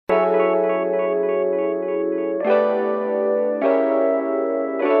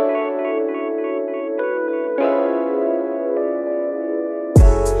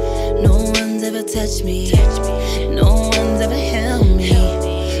touch me. No one's ever held me.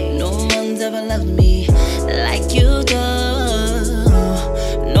 No one's ever loved me like you do.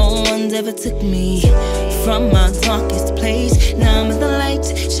 No one's ever took me from my darkest place. Now I'm at the light,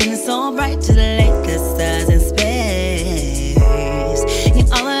 shining so bright to the Lakey stars in space. You're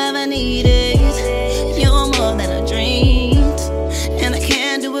all I ever needed. You're more than I dreamed, and I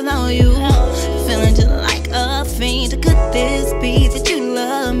can't do without you. Feeling just like a fiend. Could this be that you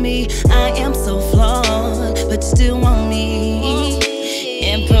love me? I am so flawed, but you still want me.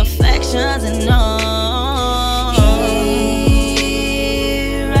 Imperfections and all.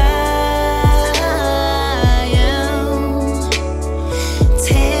 Here I am.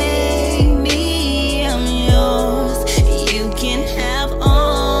 Take me, I'm yours. You can have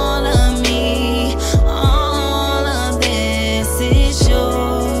all of me. All of this is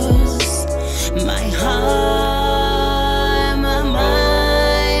yours. My heart, my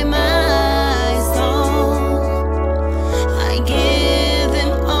mind, my soul, I give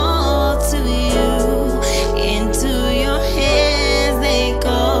them all to you. Into your hands they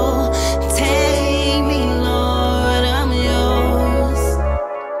go. Take me, Lord, I'm yours.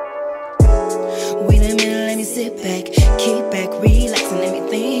 Wait a minute, let me sit back, kick back, relax and let me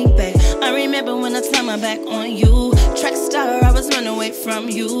think back. I remember when I turned my back on you. Track star, I was running away from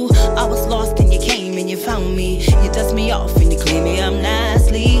you. I was lost and you came and you found me. You dust me off and you clean me up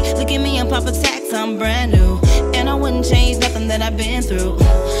nicely. Look at me, I'm Papa Tax, I'm brand new, and I wouldn't change nothing that I've been through.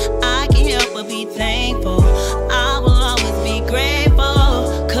 I can't help but be thankful. I will always be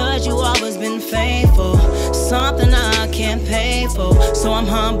grateful, cause you always been faithful. Something I can't pay for, so I'm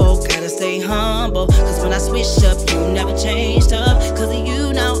humble, gotta stay humble. Cause when I switch up, you never changed up. Cause of you